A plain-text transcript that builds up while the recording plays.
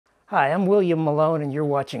Hi, I'm William Malone, and you're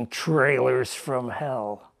watching Trailers from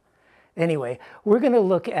Hell. Anyway, we're going to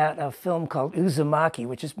look at a film called Uzumaki,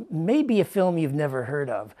 which is maybe a film you've never heard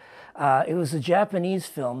of. It was a Japanese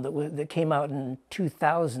film that came out in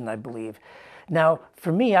 2000, I believe. Now,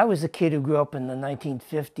 for me, I was a kid who grew up in the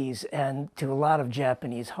 1950s and to a lot of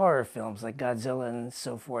Japanese horror films like Godzilla and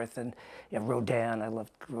so forth, and Rodan. I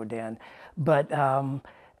loved Rodan. But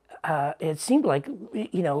it seemed like,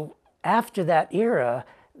 after that era,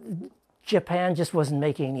 Japan just wasn't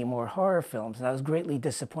making any more horror films, and I was greatly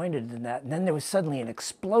disappointed in that. And then there was suddenly an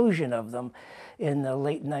explosion of them in the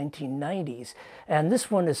late 1990s, and this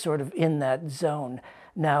one is sort of in that zone.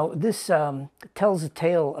 Now, this tells a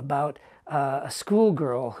tale about a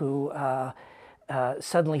schoolgirl who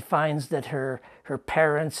suddenly finds that her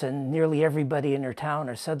parents and nearly everybody in her town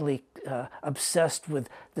are suddenly obsessed with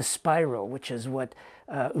the spiral, which is what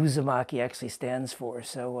Uzumaki actually stands for.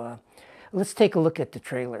 So let's take a look at the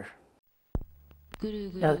trailer.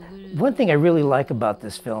 Now, one thing I really like about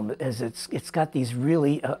this film is it's got these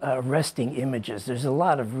really arresting images. There's a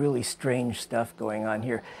lot of really strange stuff going on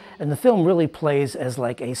here. And the film really plays as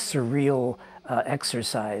like a surreal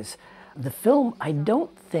exercise. The film, I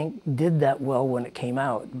don't think, did that well when it came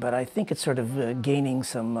out, but I think it's sort of gaining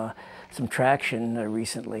some traction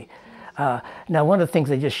recently. Now, one of the things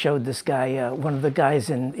they just showed this guy, one of the guys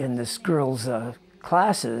in this girl's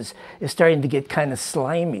classes is starting to get kind of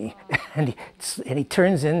slimy, and he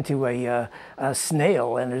turns into a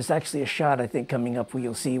snail, and there's actually a shot, I think, coming up where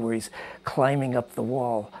you'll see where he's climbing up the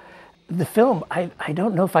wall. The film, I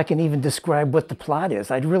don't know if I can even describe what the plot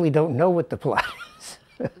is. I really don't know what the plot is.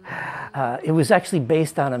 It was actually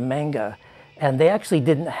based on a manga, and they actually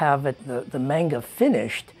didn't have the manga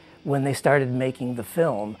finished when they started making the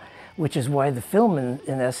film, which is why the film, in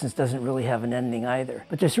essence, doesn't really have an ending either.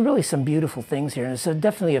 But there's really some beautiful things here, and it's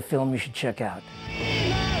definitely a film you should check out.